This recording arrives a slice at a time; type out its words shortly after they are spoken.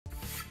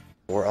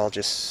We're all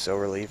just so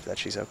relieved that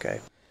she's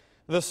okay.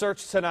 The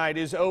search tonight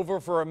is over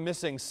for a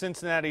missing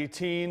Cincinnati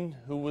teen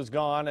who was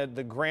gone at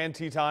the Grand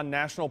Teton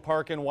National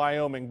Park in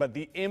Wyoming, but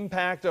the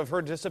impact of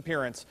her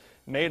disappearance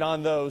made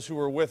on those who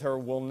were with her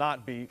will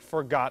not be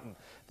forgotten.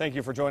 Thank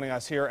you for joining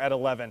us here at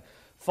 11.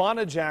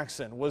 Fauna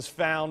Jackson was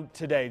found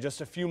today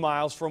just a few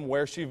miles from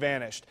where she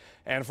vanished.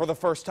 And for the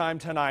first time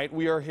tonight,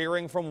 we are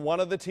hearing from one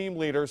of the team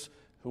leaders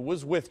who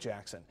was with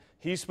Jackson.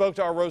 He spoke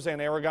to our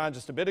Roseanne Aragon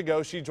just a bit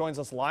ago. She joins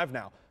us live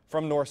now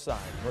from Northside.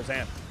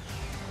 Roseanne.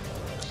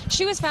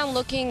 She was found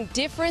looking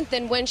different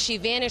than when she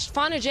vanished.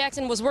 Fauna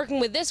Jackson was working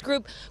with this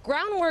group,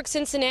 Groundwork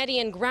Cincinnati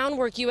and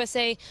Groundwork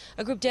USA,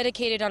 a group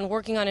dedicated on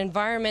working on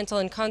environmental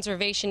and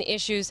conservation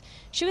issues.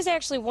 She was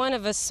actually one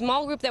of a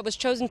small group that was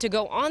chosen to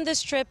go on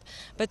this trip,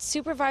 but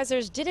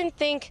supervisors didn't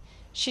think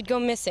she'd go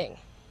missing.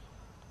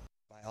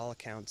 By all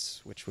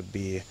accounts, which would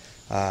be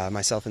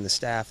myself and the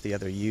staff, the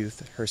other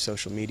youth, her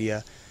social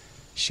media,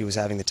 she was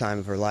having the time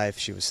of her life.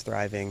 She was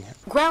thriving.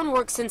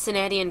 Groundwork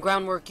Cincinnati and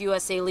Groundwork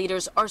USA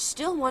leaders are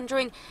still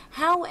wondering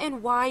how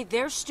and why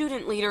their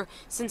student leader,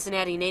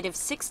 Cincinnati native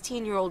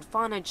 16-year-old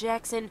Fauna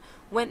Jackson,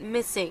 went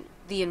missing.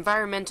 The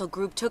environmental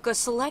group took a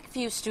select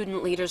few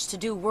student leaders to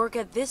do work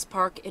at this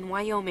park in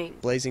Wyoming.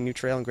 Blazing new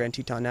trail in Grand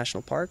Teton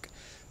National Park,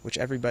 which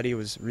everybody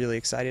was really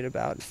excited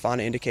about.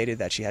 Fauna indicated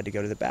that she had to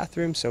go to the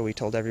bathroom, so we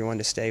told everyone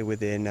to stay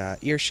within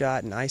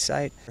earshot and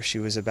eyesight. She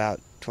was about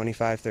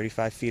 25,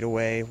 35 feet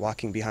away,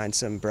 walking behind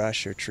some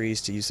brush or trees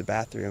to use the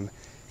bathroom,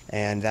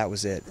 and that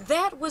was it.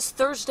 That was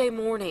Thursday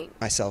morning.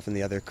 Myself and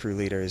the other crew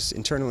leaders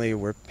internally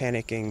were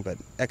panicking, but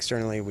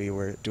externally we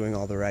were doing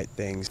all the right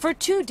things. For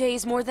 2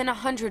 days, more than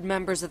 100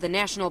 members of the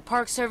National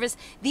Park Service,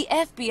 the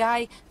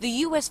FBI, the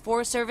U.S.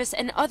 Forest Service,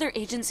 and other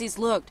agencies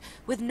looked,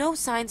 with no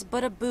signs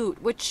but a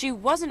boot, which she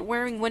wasn't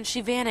wearing when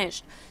she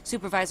vanished.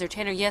 Supervisor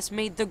Tanner Yes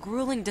made the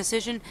grueling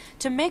decision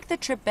to make the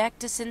trip back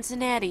to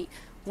Cincinnati,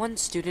 one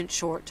student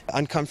short.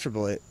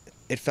 Uncomfortable.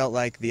 It felt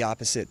like the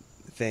opposite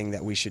thing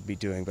that we should be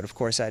doing, but of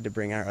course I had to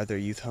bring our other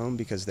youth home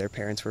because their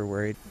parents were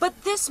worried.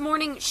 But this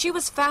morning she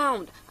was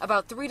found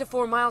about 3 to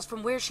 4 miles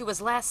from where she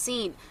was last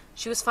seen.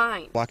 She was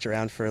fine. Walked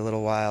around for a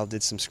little while,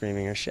 did some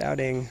screaming or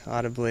shouting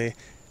audibly,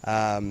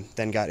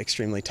 then got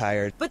extremely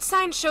tired. But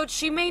signs showed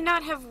she may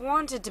not have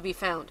wanted to be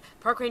found.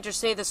 Park rangers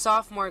say the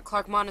sophomore at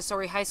Clark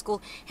Montessori High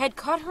School had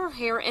cut her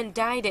hair and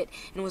dyed it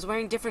and was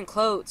wearing different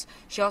clothes.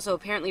 She also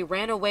apparently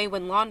ran away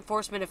when law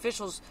enforcement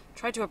officials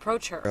tried to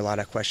approach her. There are a lot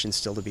of questions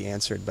still to be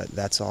answered, but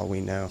that's all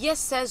we know. Yes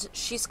says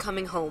she's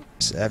coming home.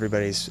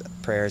 Everybody's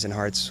prayers and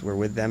hearts were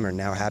with them, are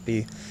now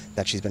happy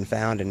that she's been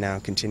found, and now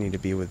continue to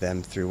be with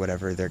them through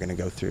whatever they're going to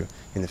go through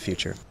in the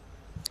future.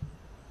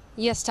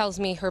 Yes tells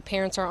me her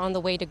parents are on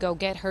the way to go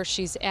get her.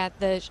 She's at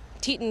the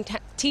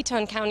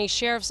Teton County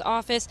Sheriff's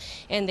Office,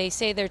 and they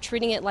say they're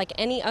treating it like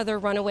any other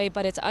runaway,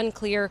 but it's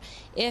unclear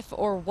if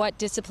or what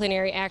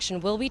disciplinary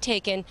action will be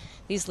taken.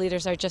 These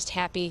leaders are just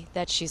happy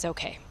that she's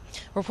okay.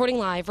 Reporting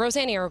live,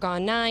 Roseanne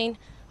Aragon, 9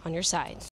 on your side.